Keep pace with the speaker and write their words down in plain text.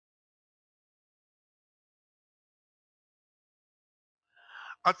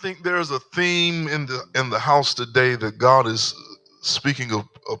I think there's a theme in the house today that God is speaking a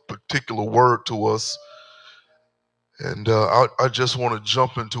particular word to us, and I just want to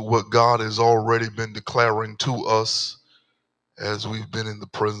jump into what God has already been declaring to us as we've been in the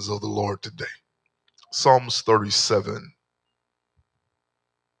presence of the Lord today. Psalms 37.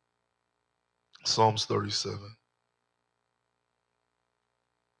 Psalms 37.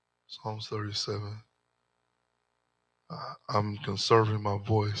 Psalms 37. I'm conserving my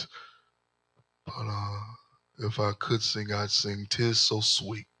voice, but if I could sing, I'd sing, "'Tis so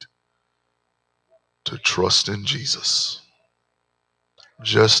sweet to trust in Jesus,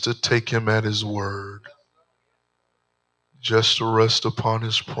 just to take him at his word, just to rest upon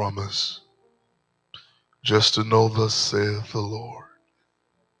his promise, just to know thus saith the Lord.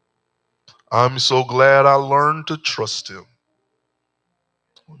 I'm so glad I learned to trust him.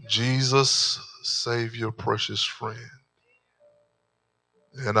 Jesus, Savior, precious friend.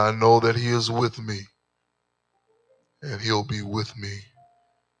 And I know that he is with me, and he'll be with me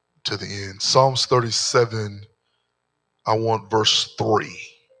to the end." Psalms 37, I want verse 3.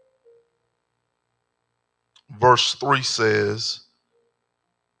 Verse 3 says,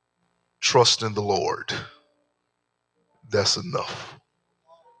 "Trust in the Lord." That's enough.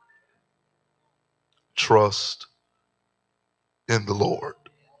 Trust in the Lord.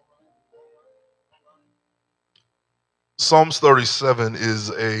 Psalms 37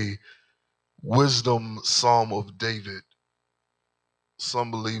 is a wisdom psalm of David. Some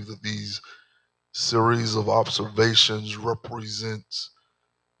believe that these series of observations represents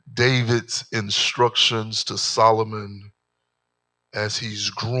David's instructions to Solomon as he's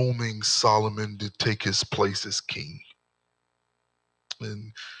grooming Solomon to take his place as king.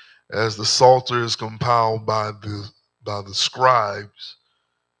 And as the Psalter is compiled by the scribes,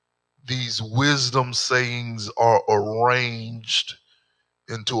 these wisdom sayings are arranged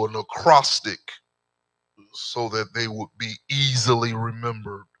into an acrostic so that they would be easily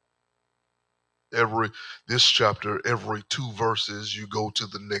remembered. This chapter, every 2 verses, you go to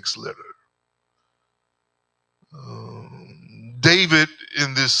the next letter. David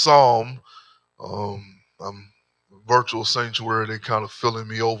in this psalm, I'm virtual sanctuary, they kind of filling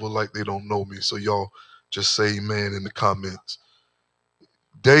me over like they don't know me. So y'all just say amen in the comments.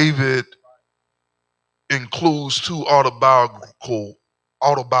 David includes 2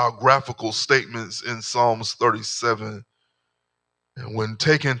 autobiographical statements in Psalms 37. And when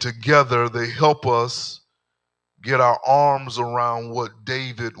taken together, they help us get our arms around what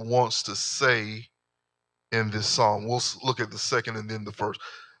David wants to say in this psalm. We'll look at the second and then the first.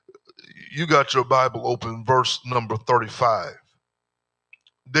 You got your Bible open, verse number 35.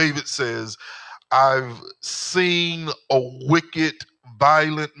 David says, "I've seen a wicked,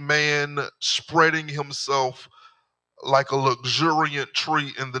 violent man spreading himself like a luxuriant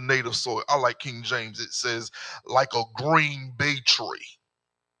tree in the native soil." I like King James. It says, "like a green bay tree."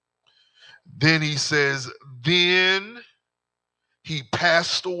 Then he says, "Then he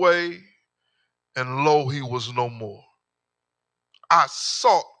passed away, and lo, he was no more. I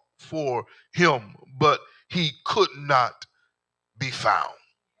sought for him, but he could not be found."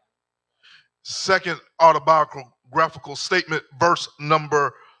 Second autobiographical statement, verse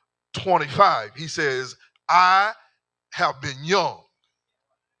number 25. He says, "I have been young,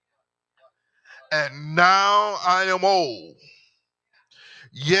 and now I am old.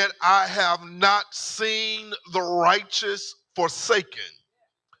 Yet I have not seen the righteous forsaken,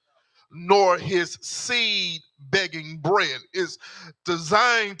 nor his seed begging bread." Is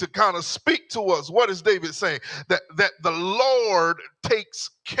designed to kind of speak to us. What is David saying? That the Lord takes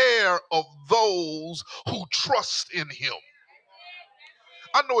care of those who trust in him.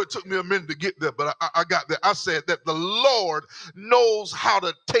 I know it took me a minute to get there, but I got there. I said that the Lord knows how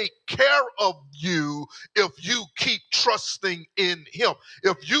to take care of you if you keep trusting in him.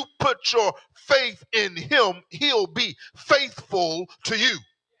 If you put your faith in him, he'll be faithful to you.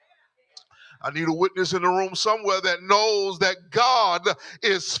 I need a witness in the room somewhere that knows that God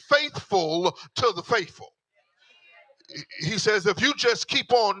is faithful to the faithful. He says, if you just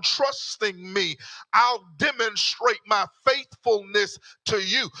keep on trusting me, I'll demonstrate my faithfulness to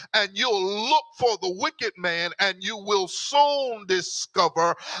you. And you'll look for the wicked man, and you will soon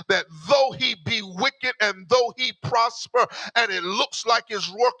discover that though he be wicked and though he prosper, and it looks like it's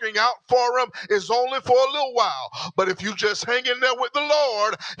working out for him, it's only for a little while. But if you just hang in there with the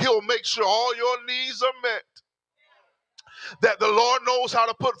Lord, he'll make sure all your needs are met. That the Lord knows how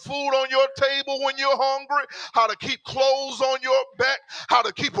to put food on your table when you're hungry, how to keep clothes on your back, how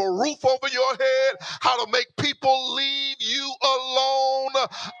to keep a roof over your head, how to make people leave you alone.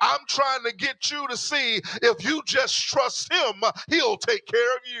 I'm trying to get you to see if you just trust him, he'll take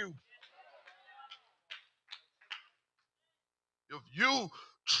care of you. If you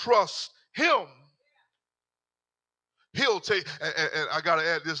trust him, he'll take, and I got to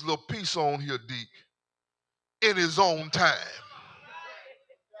add this little piece on here, Deke, in his own time.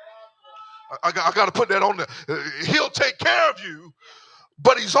 I got to put that on there. He'll take care of you,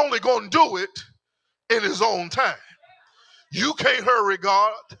 but he's only going to do it in his own time. You can't hurry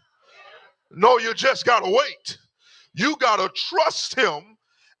God. No, you just got to wait. You got to trust him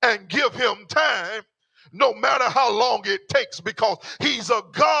and give him time, no matter how long it takes, because he's a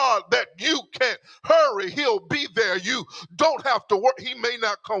God that you can't hurry. He'll be there. You don't have to work. He may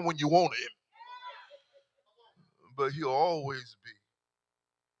not come when you want him, but he'll always be.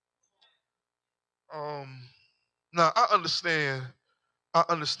 Now I understand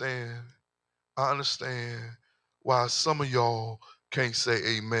why some of y'all can't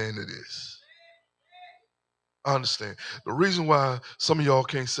say amen to this. I understand. The reason why some of y'all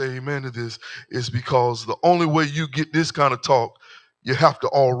can't say amen to this is because the only way you get this kind of talk, you have to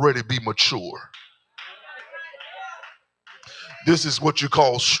already be mature. This is what you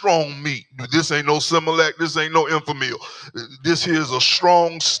call strong meat. This ain't no Similac. This ain't no Infamil. This here is a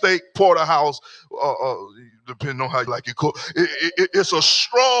strong steak porterhouse, depending on how you like it cooked. It's a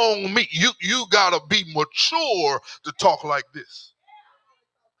strong meat. You got to be mature to talk like this.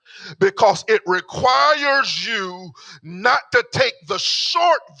 Because it requires you not to take the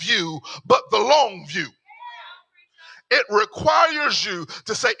short view, but the long view. It requires you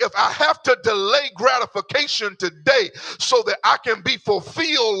to say, if I have to delay gratification today so that I can be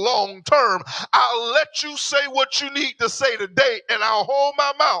fulfilled long term, I'll let you say what you need to say today, and I'll hold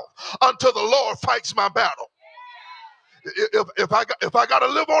my mouth until the Lord fights my battle. If I got to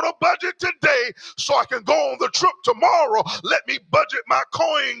live on a budget today so I can go on the trip tomorrow, let me budget my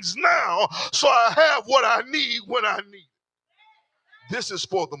coins now so I have what I need when I need it. This is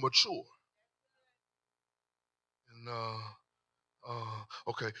for the mature. And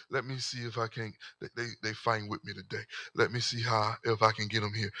okay, let me see if I can. They fighting with me today. Let me see if I can get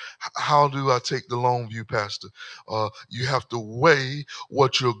them here. How do I take the long view, Pastor? You have to weigh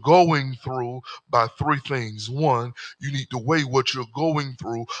what you're going through by three things. One, you need to weigh what you're going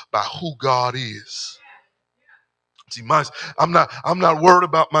through by who God is. See, I'm not worried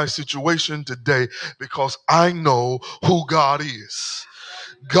about my situation today because I know who God is.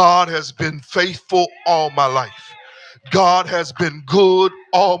 God has been faithful all my life. God has been good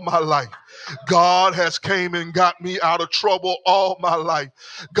all my life. God has came and got me out of trouble all my life.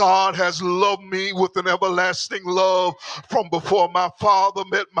 God has loved me with an everlasting love from before my father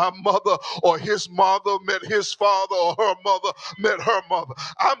met my mother, or his mother met his father, or her mother met her mother.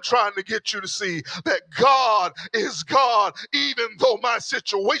 I'm trying to get you to see that God is God, even though my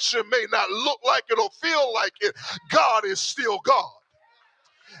situation may not look like it or feel like it. God is still God.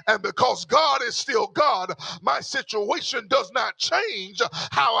 And because God is still God, my situation does not change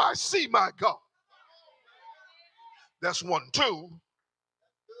how I see my God. That's one. Two,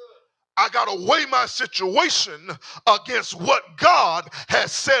 I got to weigh my situation against what God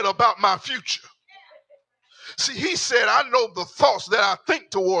has said about my future. See, he said, I know the thoughts that I think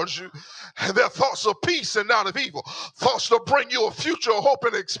towards you, and they're thoughts of peace and not of evil. Thoughts to bring you a future, hope,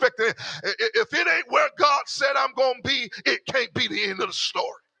 and expecting. If it ain't where God said I'm going to be, it can't be the end of the story.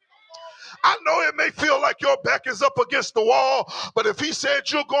 I know it may feel like your back is up against the wall, but if he said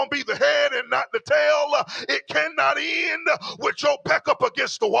you're going to be the head and not the tail, it cannot end with your back up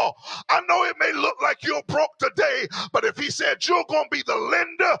against the wall. I know it may look like you're broke today, but if he said you're going to be the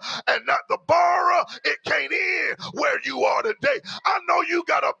lender and not the borrower, it can't end where you are today. I know you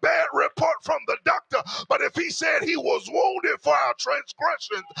got a bad report from the doctor, but if he said he was wounded for our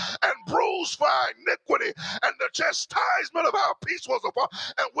transgressions and bruised for our iniquity, and the chastisement of our peace was upon,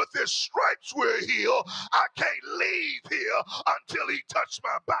 and with his stripes we're healed, I can't leave here until he touched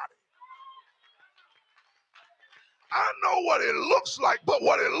my body. I know what it looks like, but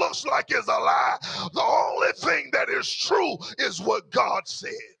what it looks like is a lie. The only thing that is true is what God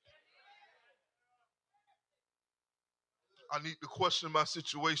said. I need to question my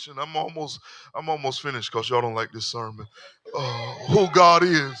situation. I'm almost finished because y'all don't like this sermon. Who God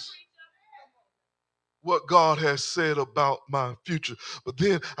is, what God has said about my future. But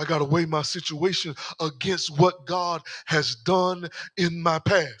then I got to weigh my situation against what God has done in my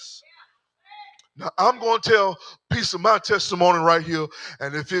past. Now, I'm going to tell a piece of my testimony right here.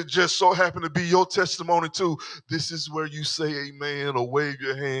 And if it just so happened to be your testimony too, this is where you say amen or wave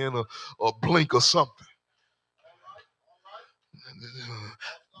your hand or blink or something.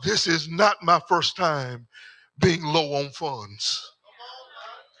 This is not my first time being low on funds.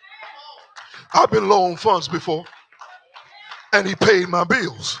 I've been low on funds before, and he paid my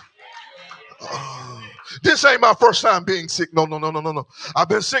bills. This ain't my first time being sick. No, no, no, no, no, no. I've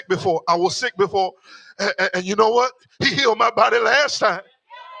been sick before. I was sick before. And you know what? He healed my body last time.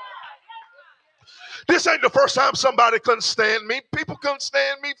 This ain't the first time somebody couldn't stand me. People couldn't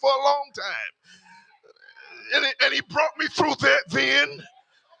stand me for a long time. And he brought me through that then.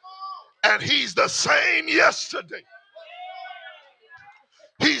 And he's the same yesterday.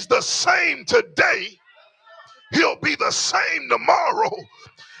 He's the same today. He'll be the same tomorrow.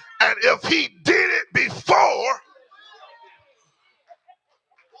 And if he did it before,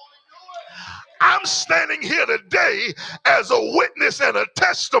 I'm standing here today as a witness and a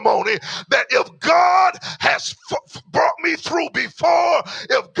testimony that if God has brought me through before,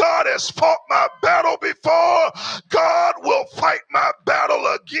 if God has fought my battle before, God will fight my battle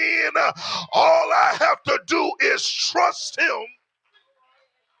again. All I have to do is trust him.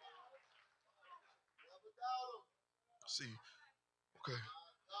 See, okay.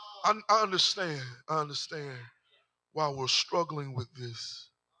 I understand why we're struggling with this.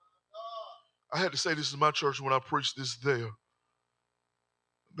 I had to say this in my church when I preached this there.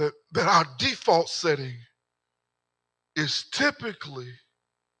 That our default setting is typically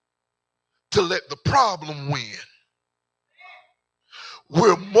to let the problem win.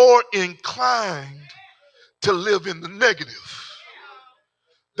 We're more inclined to live in the negative.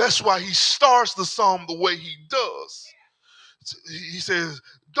 That's why he starts the psalm the way he does. He says,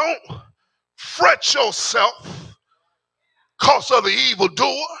 don't fret yourself because of the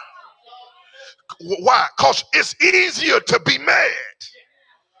evildoer. Why? Because it's easier to be mad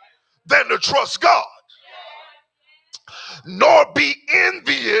than to trust God. Nor be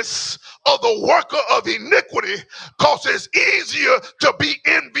envious of the worker of iniquity, because it's easier to be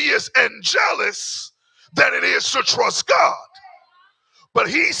envious and jealous than it is to trust God. But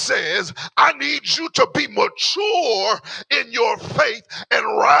he says, I need you to be mature in your faith and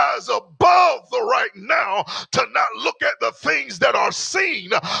rise above the right now, to not look at the things that are seen,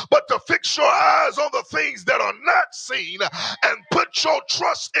 but to fix your eyes on the things that are not seen and put your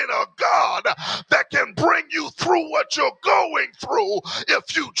trust in a God that can bring you through what you're going through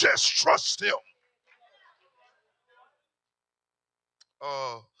if you just trust him.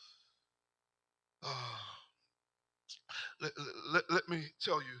 Let me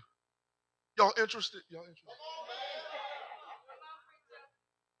tell you. Y'all interested?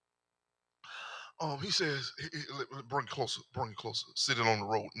 He says, bring it closer, sitting on the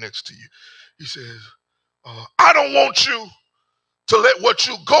road next to you. He says, I don't want you to let what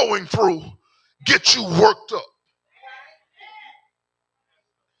you're going through get you worked up.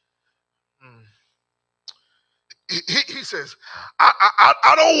 He says,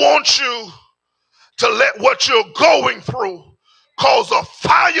 I don't want you to let what you're going through cause a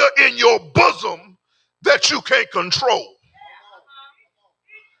fire in your bosom that you can't control.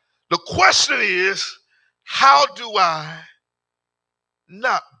 The question is, how do I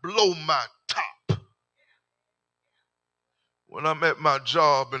not blow my top when I'm at my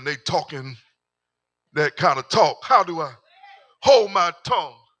job and they talking that kind of talk? How do I hold my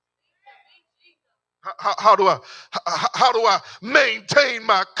tongue? How do I maintain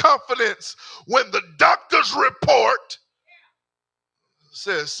my confidence when the doctor's report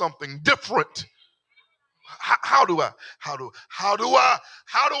says something different? How do I hold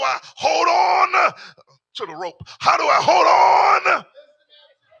on to the rope? How do I hold on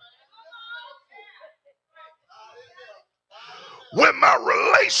when my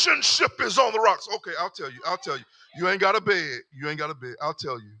relationship is on the rocks? Okay, I'll tell you. You ain't got a bed. I'll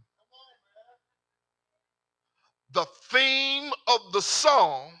tell you. The theme of the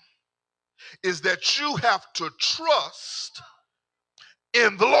song is that you have to trust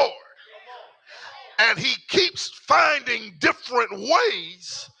in the Lord. And he keeps finding different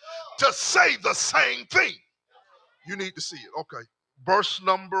ways to say the same thing. You need to see it. Okay. Verse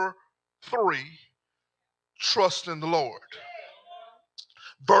number 3, trust in the Lord.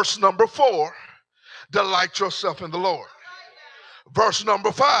 Verse number 4, delight yourself in the Lord. Verse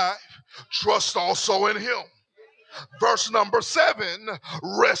number 5, trust also in him. Verse number 7,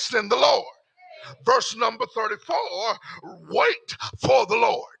 rest in the Lord. Verse number 34, wait for the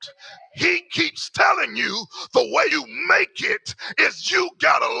Lord. He keeps telling you the way you make it is you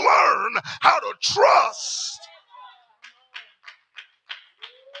got to learn how to trust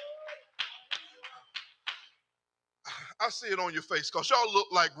I see it on your face because y'all look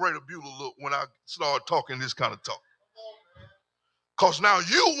like Greater Beulah look when I start talking this kind of talk. Because now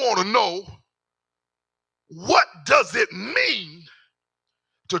you want to know, what does it mean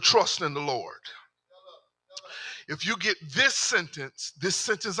to trust in the Lord? If you get this sentence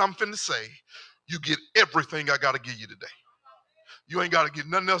I'm finna say, you get everything I got to give you today. You ain't got to get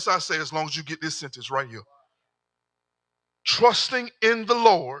nothing else I say as long as you get this sentence right here. Trusting in the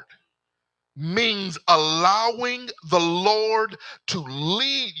Lord means allowing the Lord to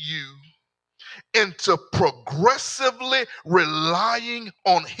lead you into progressively relying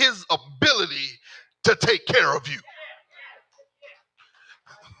on his ability to take care of you.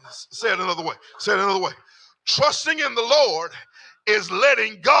 Say it another way. Say it another way. Trusting in the Lord is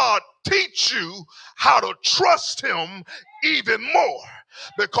letting God teach you how to trust him even more.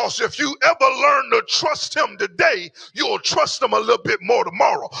 Because if you ever learn to trust him today, you'll trust him a little bit more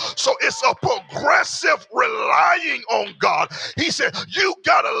tomorrow. So it's a progressive relying on God. He said, you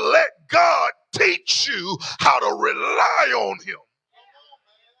got to let God teach you how to rely on him.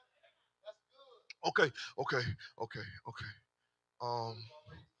 Okay.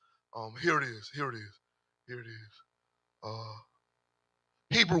 Here it is.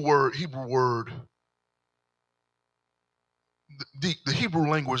 Hebrew word. The Hebrew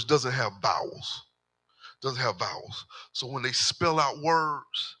language doesn't have vowels. So when they spell out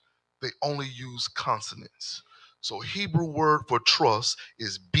words, they only use consonants. So Hebrew word for trust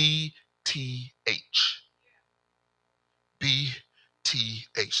is B-T-H.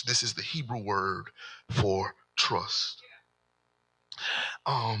 B-T-H. This is the Hebrew word for trust.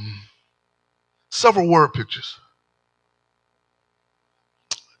 Several word pictures.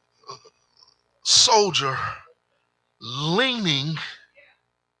 Soldier leaning.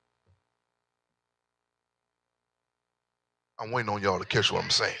 I'm waiting on y'all to catch what I'm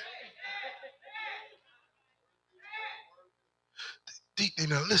saying.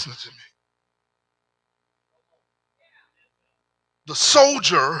 Now listen to me. The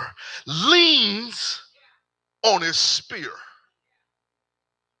soldier leans on his spear.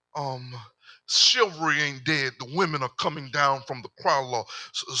 Chivalry ain't dead. The women are coming down from the crowd law.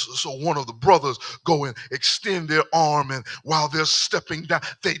 So one of the brothers go and extend their arm, and while they're stepping down,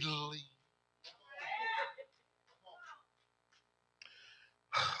 they lean.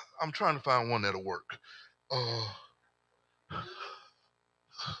 I'm trying to find one that'll work.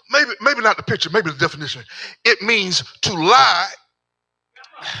 Maybe not the picture, maybe the definition. It means to lie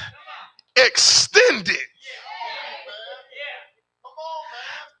extended,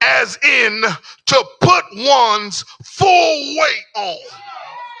 as in to put one's full weight on.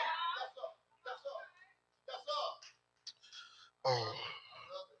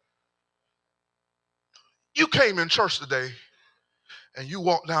 You came in church today and you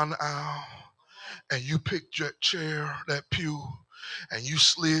walked down the aisle and you picked that chair, that pew, and you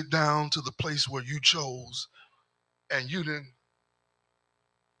slid down to the place where you chose, and you didn't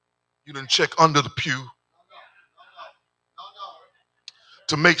check under the pew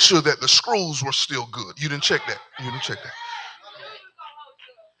to make sure that the screws were still good. You didn't check that.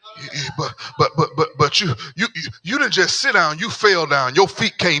 But you didn't just sit down. You fell down. Your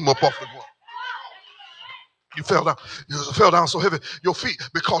feet came up off the ground. You fell down. You fell down so heavy, your feet,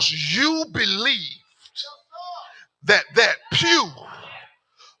 because you believed that pew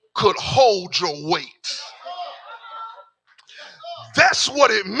could hold your weight. That's what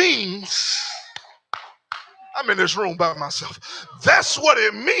it means. I'm in this room by myself. That's what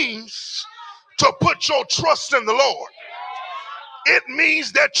it means to put your trust in the Lord. It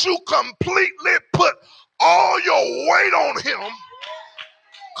means that you completely put all your weight on him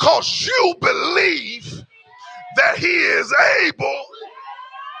because you believe that he is able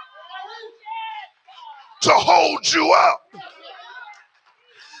to hold you up.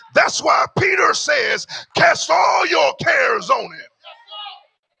 That's why Peter says, cast all your cares on him.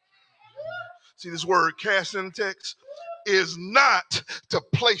 See, this word cast in the text is not to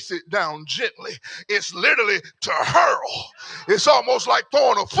place it down gently. It's literally to hurl. It's almost like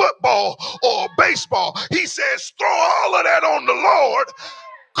throwing a football or a baseball. He says, throw all of that on the Lord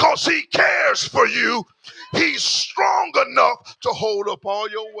because he cares for you. He's strong enough to hold up all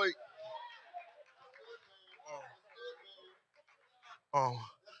your weight.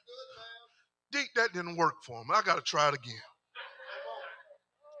 That didn't work for him. I got to try it again.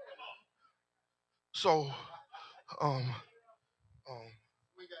 So,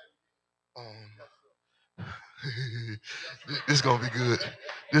 this is gonna be good.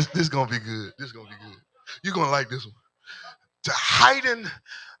 This is gonna be good. You're gonna like this one. To heighten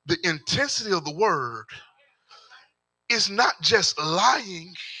the intensity of the word is not just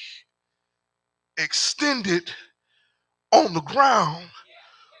lying extended on the ground,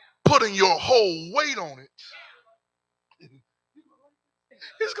 putting your whole weight on it.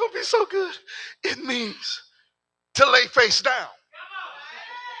 It's going to be so good. It means to lay face down.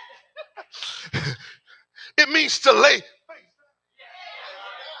 It means to lay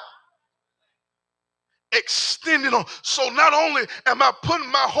extended on. So not only am I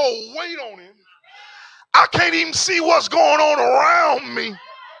putting my whole weight on him, I can't even see what's going on around me.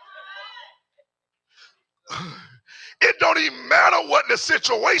 It don't even matter what the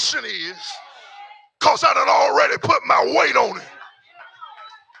situation is, because I done already put my weight on it.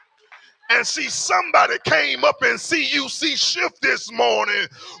 And see, somebody came up in CUC shift this morning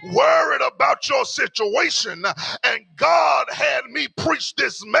worried about your situation. And God had me preach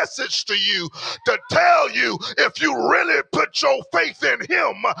this message to you to tell you, if you really put your faith in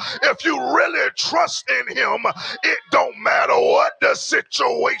him, if you really trust in him, it don't matter what the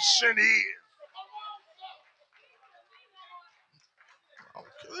situation is.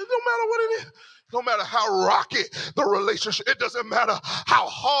 It don't matter what it is. No matter how rocky the relationship, it doesn't matter how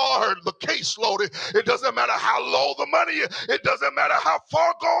hard the caseload is, it doesn't matter how low the money is, it doesn't matter how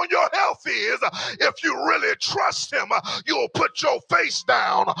far gone your health is. If you really trust him, you'll put your face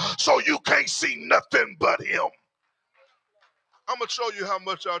down so you can't see nothing but him. I'm going to show you how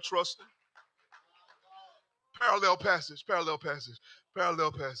much I trust him. Parallel passage, parallel passage,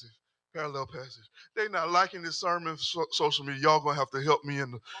 parallel passage. Parallel passage. They not liking this sermon social media. Y'all gonna have to help me in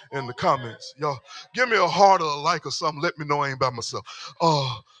the comments. Y'all give me a heart or a like or something. Let me know I ain't by myself.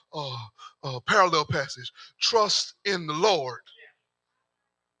 Parallel passage. Trust in the Lord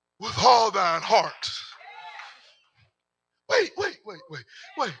with all thine heart. Wait.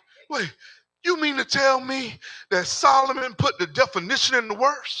 You mean to tell me that Solomon put the definition in the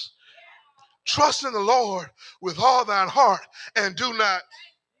words? Trust in the Lord with all thine heart and do not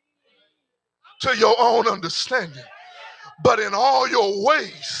to your own understanding, but in all your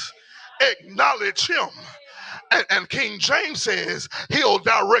ways acknowledge him. And King James says he'll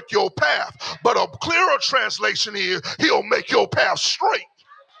direct your path, but a clearer translation is he'll make your path straight.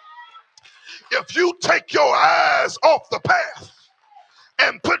 If you take your eyes off the path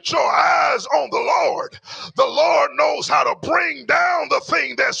and put your eyes on the Lord knows how to bring down the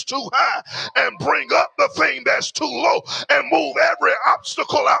thing that's too high and bring up the thing that's too low and move every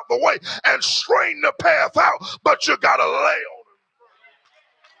obstacle out the way and straighten the path out. But you got to lay on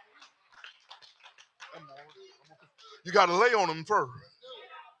him. You got to lay on him first.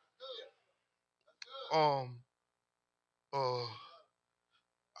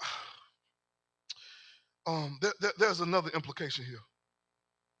 There's another implication here.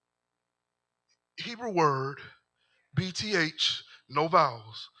 Hebrew word BTH, no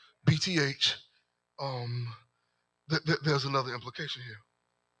vowels, BTH. There's another implication here.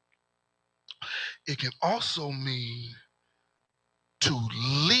 It can also mean to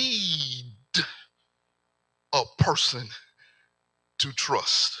lead a person to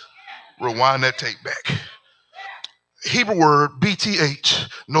trust. Rewind that tape back. Hebrew word BTH,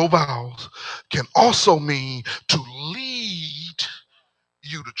 no vowels, can also mean to lead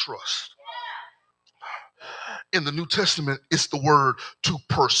you to trust. In the New Testament, it's the word to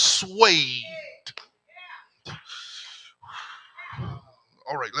persuade.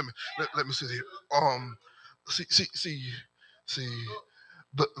 All right, let me sit here.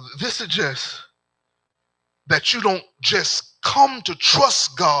 This suggests that you don't just come to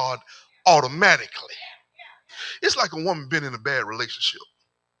trust God automatically. It's like a woman been in a bad relationship.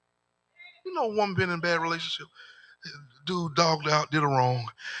 You know, a woman been in a bad relationship. Dude dogged out, did her wrong,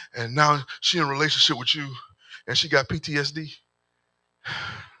 and now she in a relationship with you, and she got PTSD.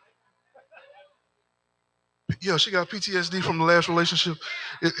 Yeah, she got PTSD from the last relationship.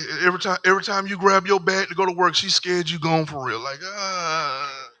 Every time you grab your bag to go to work, she's scared you gone for real. Like,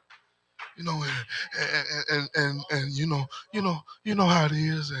 you know, and you know how it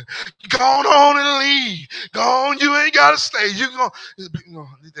is. And go on and leave. Go on, you ain't gotta stay. You know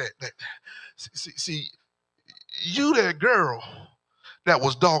that. See, you that girl that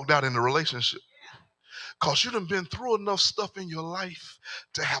was dogged out in the relationship, cause you done been through enough stuff in your life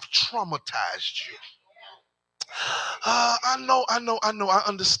to have traumatized you. I know. I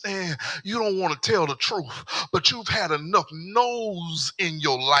understand. You don't want to tell the truth, but you've had enough no's in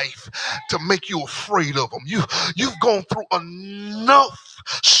your life to make you afraid of them. You've gone through enough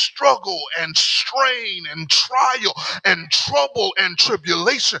struggle and strain and trial and trouble and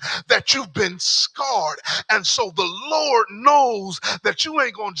tribulation that you've been scarred. And so the Lord knows that you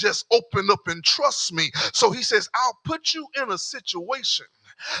ain't gonna just open up and trust me. So he says, I'll put you in a situation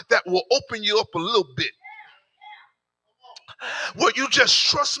that will open you up a little bit. Well, you just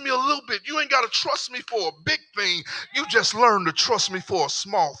trust me a little bit. You ain't got to trust me for a big thing. You just learn to trust me for a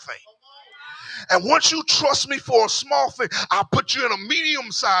small thing. And once you trust me for a small thing, I'll put you in a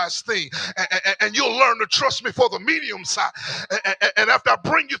medium-sized thing. And you'll learn to trust me for the medium side. And after I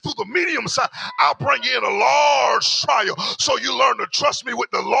bring you through the medium side, I'll bring you in a large trial. So you learn to trust me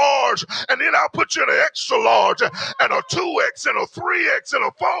with the large. And then I'll put you in an extra large and a 2X and a 3X and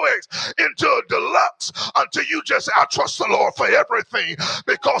a 4X into a deluxe until you just, I trust the Lord for everything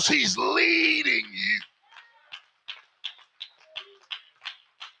because he's leading you.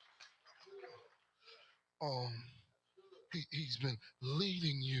 He's been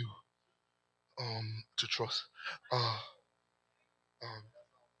leading you to trust.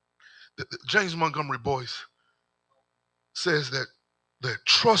 James Montgomery Boyce says that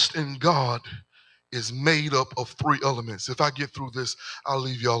trust in God is made up of three elements. If I get through this, I'll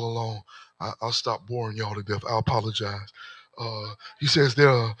leave y'all alone. I'll stop boring y'all to death. I apologize. He says there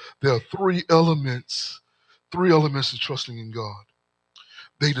are three elements to trusting in God.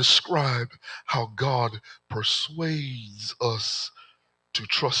 They describe how God persuades us to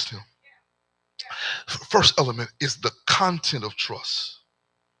trust him. First element is the content of trust.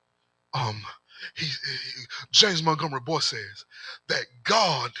 James Montgomery Boyce says that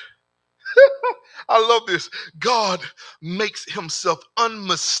God, I love this, God makes himself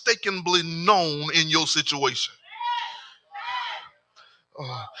unmistakably known in your situation.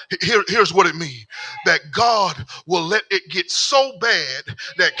 Here's what it means. That God will let it get so bad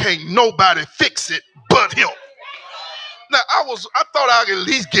that can't nobody fix it but him. Now, I thought I could at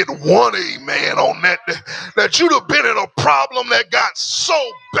least get one amen on that you'd have been in a problem that got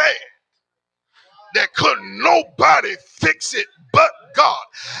so bad that couldn't nobody fix it but God.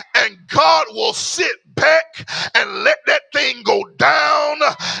 And God will sit back and let that thing go down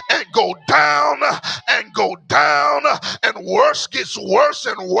and go down and go down, and worse gets worse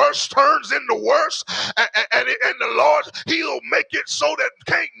and worse turns into worse. And the Lord, he'll make it so that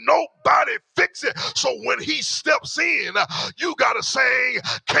can't nobody fix it. So when he steps in, you got to say,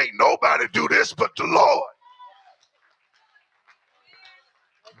 can't nobody do this but the Lord.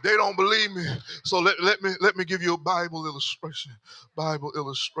 They don't believe me, so let me give you a Bible illustration.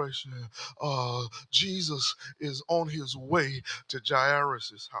 Jesus is on his way to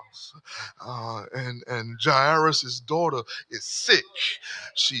Jairus' house, and Jairus' daughter is sick.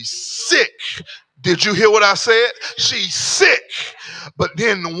 She's sick. Did you hear what I said? She's sick. But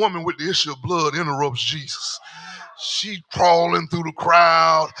then the woman with the issue of blood interrupts Jesus. She crawling through the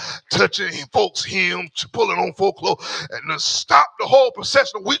crowd, touching folks' hem, pulling on folk clothes, and to stop the whole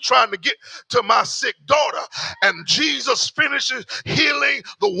procession. We trying to get to my sick daughter. And Jesus finishes healing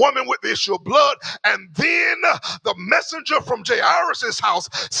the woman with the issue of blood. And then the messenger from Jairus' house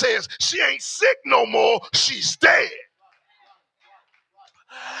says, she ain't sick no more, she's dead.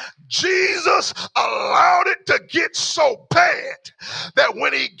 Jesus allowed it to get so bad that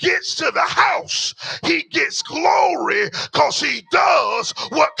when he gets to the house, he gets glory because he does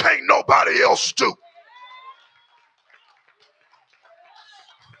what can't nobody else do.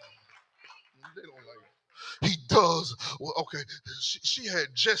 He does. Well, okay, she had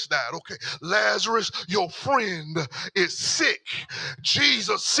just died. Okay, Lazarus, your friend, is sick.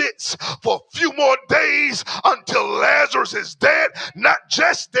 Jesus sits for a few more days until Lazarus is dead. Not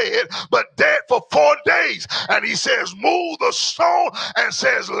just dead, but dead for 4 days. And he says, move the stone, and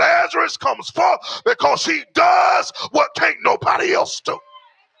says, Lazarus comes forth, because he does what can't nobody else do.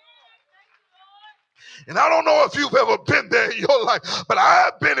 And I don't know if you've ever been there in your life, but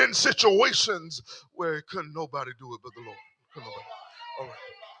I've been in situations where couldn't nobody do it but the Lord. Couldn't nobody.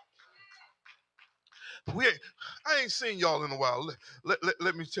 All right. I ain't seen y'all in a while.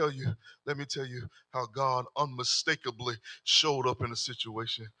 Let me tell you how God unmistakably showed up in a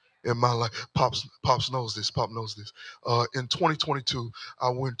situation in my life. Pops knows this. Pop knows this. In 2022, I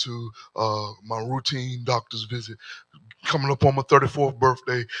went to my routine doctor's visit. Coming up on my 34th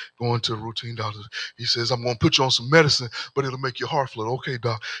birthday, going to a routine doctor. He says, I'm going to put you on some medicine, but it'll make your heart flood. Okay,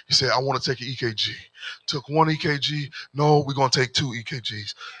 doc. He said, I want to take an EKG. Took one EKG. No, we're going to take 2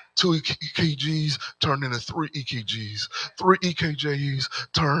 EKGs. 2 EKGs turned into 3 EKGs. 3 EKGs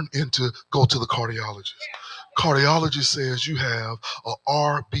turned into go to the cardiologist. Cardiologist says you have a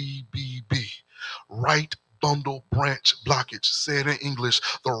RBBB, right bundle branch blockage. Said in English,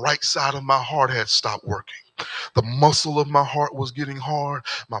 the right side of my heart had stopped working. The muscle of my heart was getting hard.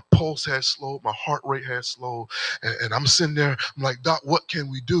 My pulse had slowed. My heart rate had slowed. And I'm sitting there. I'm like, Doc, what can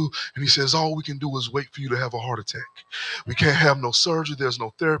we do? And he says, all we can do is wait for you to have a heart attack. We can't have no surgery. There's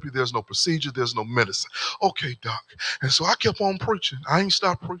no therapy. There's no procedure. There's no medicine. Okay, Doc. And so I kept on preaching. I ain't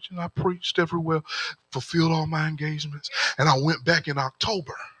stopped preaching. I preached everywhere, fulfilled all my engagements. And I went back in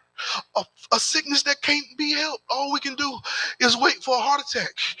October. A sickness that can't be helped. All we can do is wait for a heart attack.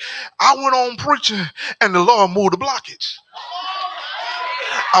 I went on preaching and the Lord moved the blockage.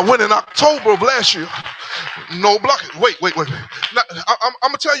 I went in October of last year. No blockage. Wait. Now, I'm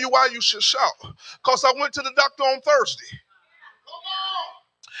going to tell you why you should shout. Because I went to the doctor on Thursday.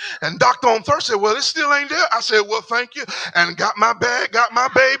 And doctor on Thursday said, well, it still ain't there. I said, well, thank you. And got my bag, got my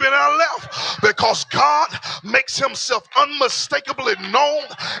baby, and I left. Because God makes himself unmistakably known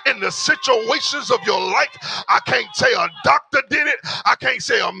in the situations of your life. I can't say a doctor did it. I can't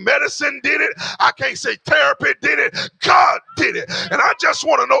say a medicine did it. I can't say therapy did it. God did it. And I just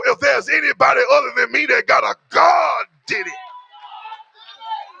want to know if there's anybody other than me that got a God did it.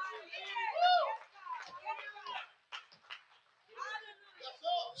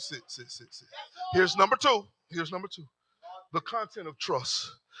 Sit. Here's number two. The content of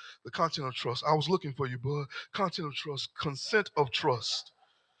trust. The content of trust. I was looking for you, bud. Content of trust. Consent of trust.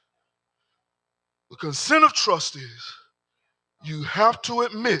 The consent of trust is you have to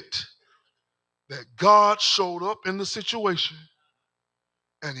admit that God showed up in the situation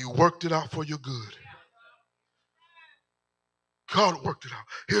and he worked it out for your good. God worked it out.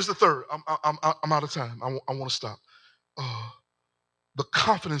 Here's the third. I'm out of time. I want to stop. The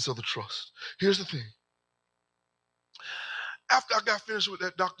confidence of the trust. Here's the thing. After I got finished with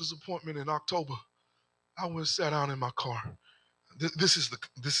that doctor's appointment in October, I went and sat down in my car. This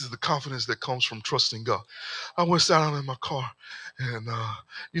is the confidence that comes from trusting God. I went and sat down in my car, and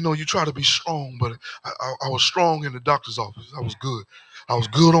you try to be strong, but I was strong in the doctor's office. I was good. I was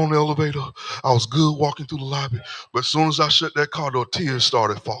good on the elevator. I was good walking through the lobby. But as soon as I shut that car door, tears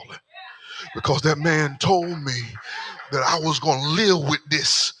started falling because that man told me that I was going to live with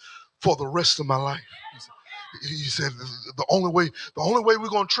this for the rest of my life. He said the only way we're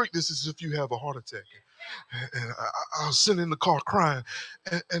going to treat this is if you have a heart attack. And I was sitting in the car crying.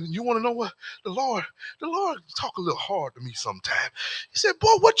 And you want to know what? The Lord talk a little hard to me sometimes. He said,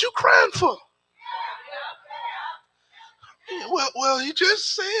 boy, what you crying for? Well, he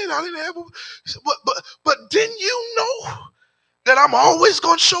just said I didn't have a... He said, but didn't you know that I'm always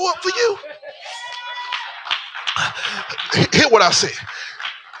going to show up for you? Hear what I said.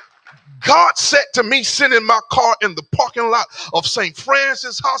 God said to me sitting in my car in the parking lot of St.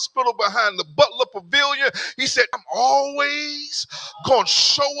 Francis Hospital behind the Butler Pavilion. He said, I'm always going to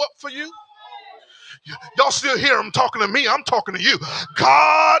show up for you. Y'all still hear him talking to me? I'm talking to you.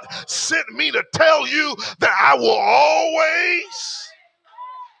 God sent me to tell you that I will always,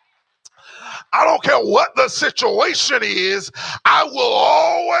 I don't care what the situation is, I will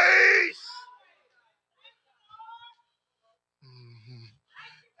always.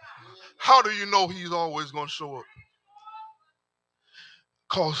 How do you know he's always going to show up?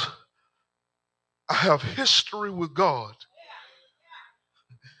 Because I have history with God.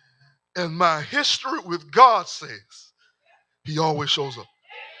 And my history with God says he always shows up.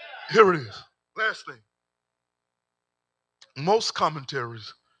 Here it is. Last thing. Most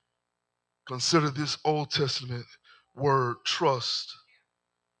commentaries consider this Old Testament word trust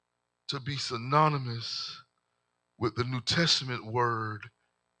to be synonymous with the New Testament word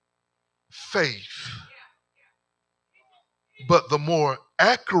faith. But the more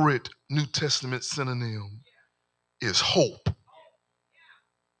accurate New Testament synonym is hope.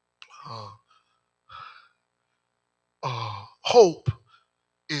 Hope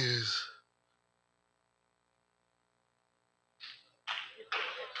is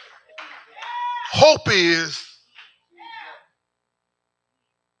hope is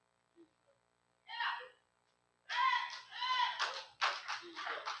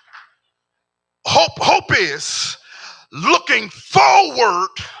looking forward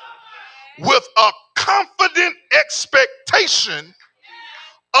with a confident expectation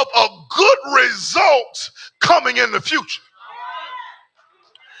of a good result coming in the future.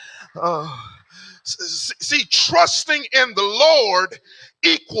 See, trusting in the Lord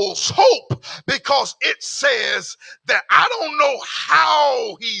equals hope because it says that I don't know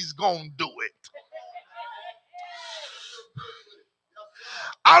how he's going to do it.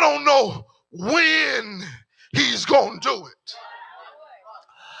 I don't know when he's going to do it.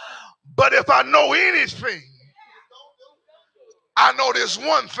 But if I know anything, I know there's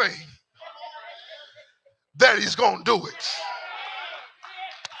one thing, that he's going to do it.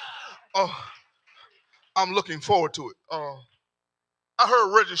 I'm looking forward to it. I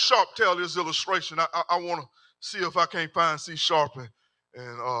heard Reggie Sharp tell this illustration. I want to see if I can't find C Sharp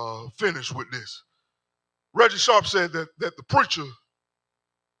and finish with this. Reggie Sharp said that the preacher,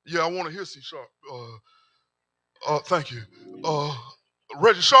 yeah, I want to hear C Sharp. Thank you.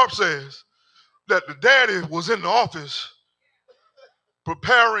 Reggie Sharp says that the daddy was in the office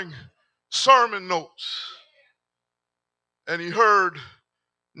preparing sermon notes, and he heard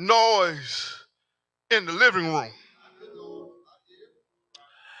noise in the living room.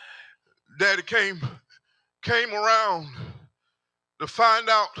 Daddy came around to find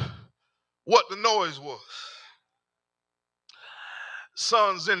out what the noise was.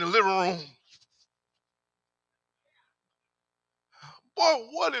 Son's in the living room. Boy,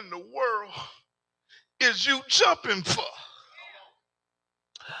 what in the world is you jumping for?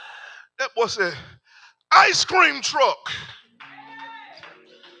 That boy said, ice cream truck.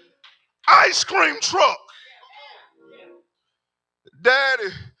 Ice cream truck. Daddy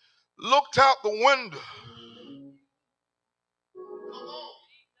looked out the window.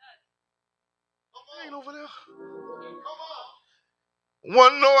 Ain't over there.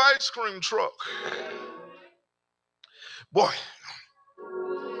 Wasn't no ice cream truck. Boy,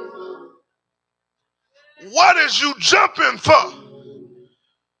 what is you jumping for?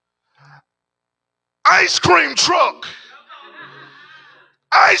 Ice cream truck.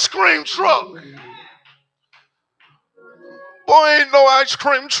 Ice cream truck. Boy, ain't no ice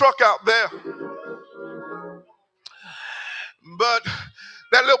cream truck out there. But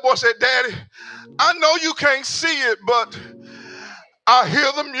that little boy said, Daddy, I know you can't see it, but I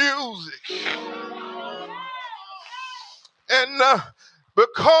hear the music. And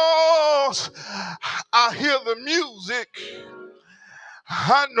because I hear the music,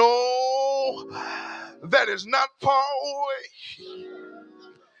 I know that it's not far away.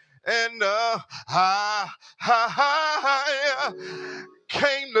 And I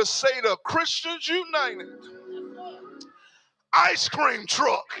came to say to Christians United, ice cream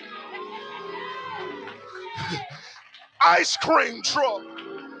truck. Ice cream truck.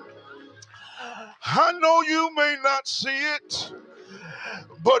 I know you may not see it,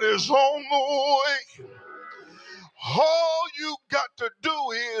 but it's on the way. All you got to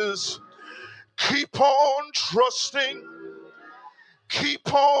do is keep on trusting,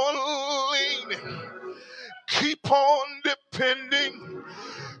 keep on leaning, keep on depending,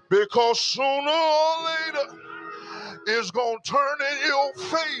 because sooner or later it's going to turn in your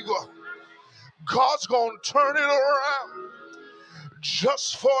favor. God's going to turn it around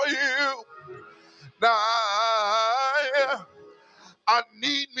just for you. Now, I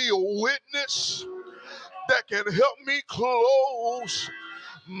need me a witness that can help me close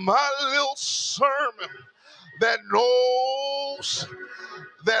my little sermon, that knows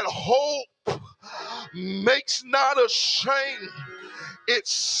that hope makes not ashamed. It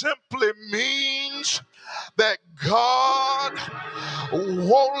simply means that God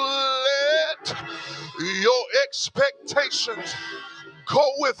won't let your expectations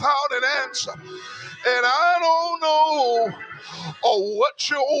go without an answer. And I don't know what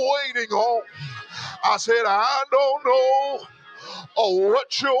you're waiting on. I said, I don't know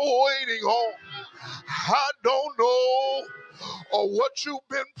what you're waiting on. I don't know what you've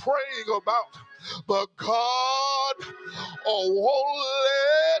been praying about. But God won't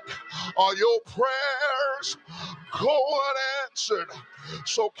let your prayers go unanswered.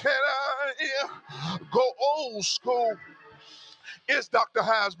 So can I go old school? It's Dr.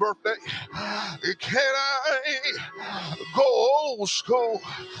 Hyde's birthday. Can I go old school?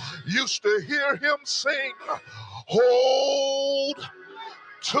 Used to hear him sing, hold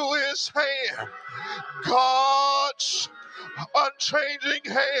to his hand, God's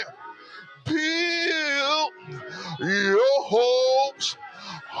unchanging hand. Build your hopes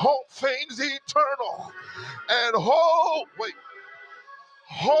on things eternal and hope. Wait,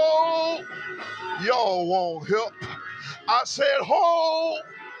 hope. Y'all won't help. I said hold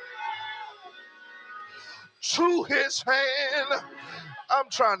to his hand. I'm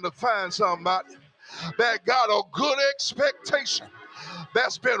trying to find somebody that got a good expectation,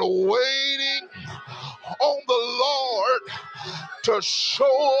 that's been waiting on the Lord to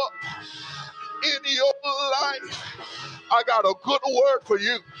show up in your life. I got a good word for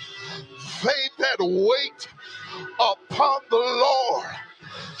you. They that wait upon the Lord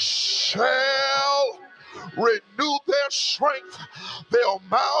shall renew their strength. They'll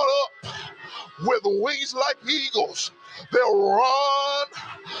mount up with wings like eagles. They'll run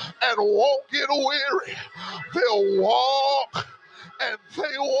and won't get weary. They'll walk and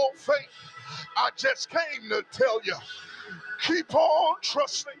they won't faint. I just came to tell you, keep on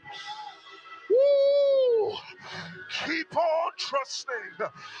trusting. Woo! Keep on trusting.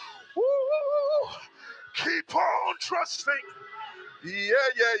 Woo! Keep on trusting. Yeah,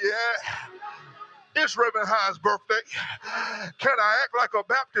 yeah, yeah. It's Reverend High's birthday. Can I act like a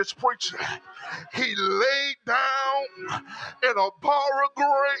Baptist preacher? He laid down in a borrowed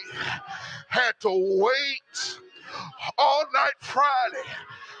grave, had to wait all night Friday,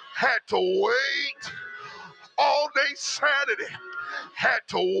 had to wait all day Saturday, had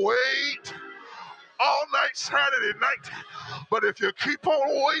to wait all night Saturday night. But if you keep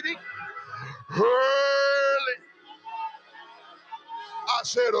on waiting, early, I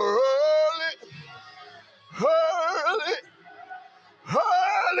said early,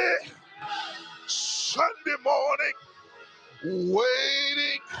 early Sunday morning,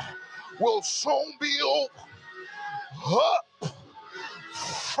 waiting will soon be over. Up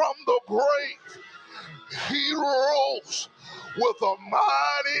from the grave, he rose with a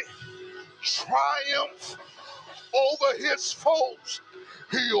mighty triumph over his foes.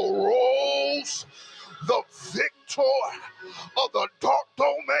 He arose the victor of the dark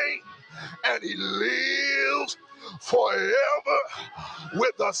domain, and he lives forever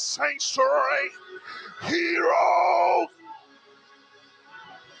with the saints to reign. He rose,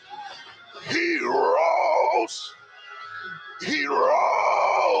 he rose, he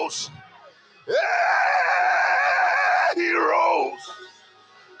rose, yeah, he rose.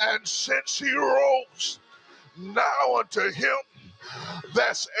 And since he rose, now unto him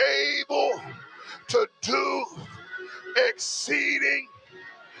that's able to do exceeding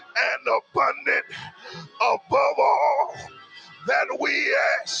and abundant above all that we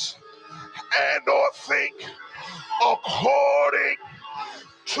ask and or think, according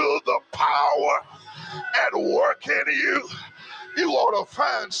to the power at work in you. You ought to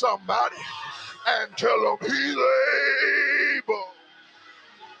find somebody and tell them he's able.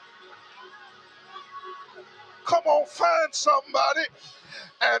 Come on, find somebody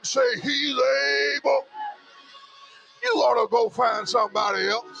and say he's able. You ought to go find somebody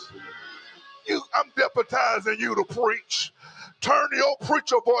else. I'm deputizing you to preach. Turn your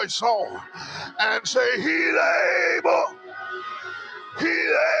preacher voice on and say he's able.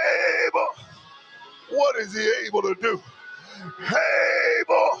 He's able. What is he able to do?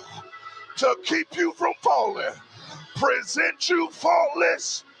 Able to keep you from falling. Present you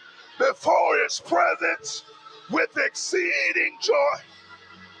faultless before his presence with exceeding joy.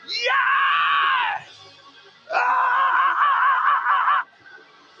 Yeah! Ah!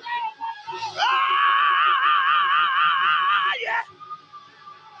 Ah! Yeah!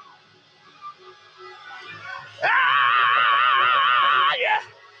 Ah! Yeah!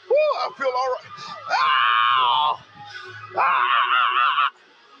 Woo, I feel all right. Ah! Ah!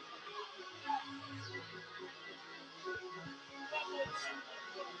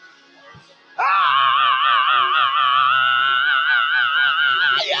 Ah!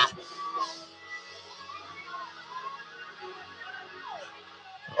 Yeah!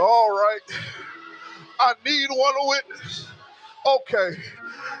 All right. I need one witness. Okay.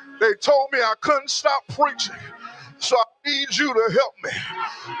 They told me I couldn't stop preaching. So I need you to help me.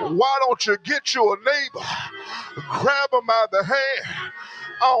 Why don't you get you a neighbor, grab him by the hand.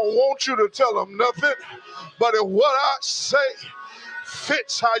 I don't want you to tell him nothing, but if what I say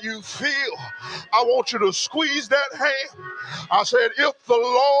fits how you feel, I want you to squeeze that hand. I said, if the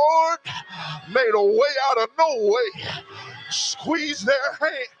Lord made a way out of no way, squeeze their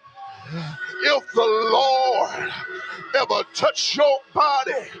hand. If the Lord ever touched your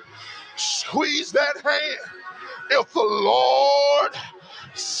body, squeeze that hand. If the Lord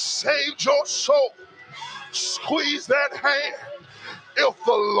saved your soul, squeeze that hand. If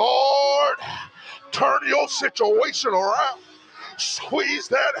the Lord turned your situation around, squeeze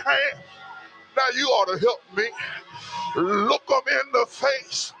that hand. Now you ought to help me. Look them in the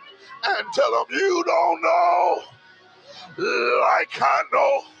face and tell them you don't know like I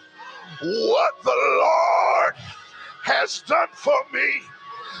know what the Lord has done for me.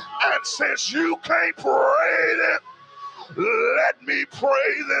 And since you can't praise him, let me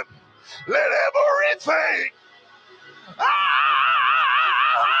praise him. Let everything,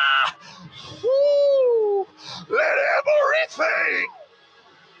 woo, let everything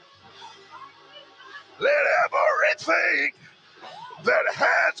that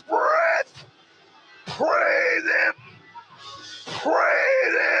has breath praise him,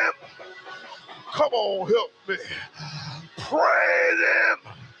 praise him. Come on, help me. Praise him.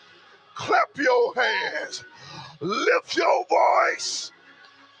 Clap your hands. Lift your voice.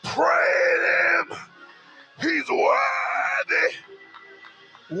 Praise him. He's worthy.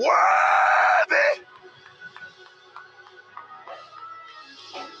 Worthy.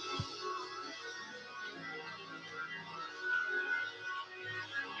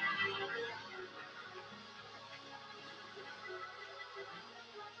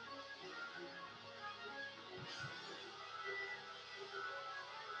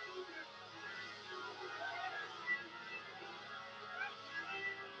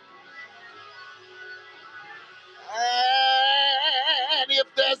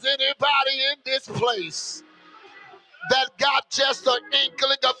 this place that got just an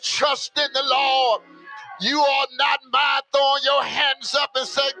inkling of trust in the Lord, you ought not mind throwing your hands up and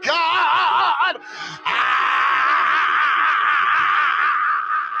say, God, I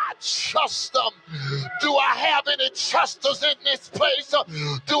trust them. Do I have any trusters in this place?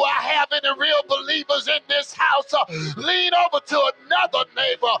 Do I have any real believers in this house? Lean over to another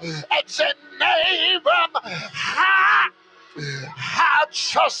neighbor and say, neighbor, I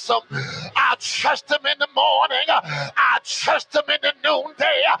trust him. I trust him in the morning. I trust him in the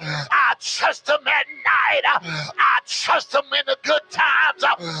noonday. I trust him at night. I trust him in the good times.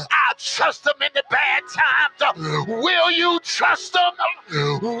 I trust him in the bad times. Will you trust him?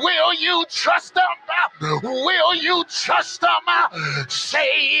 Will you trust him? Will you trust him?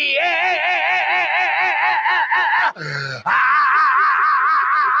 Say yeah. I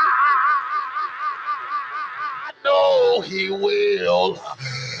know he will.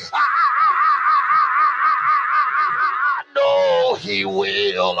 I know he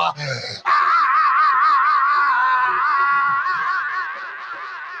will.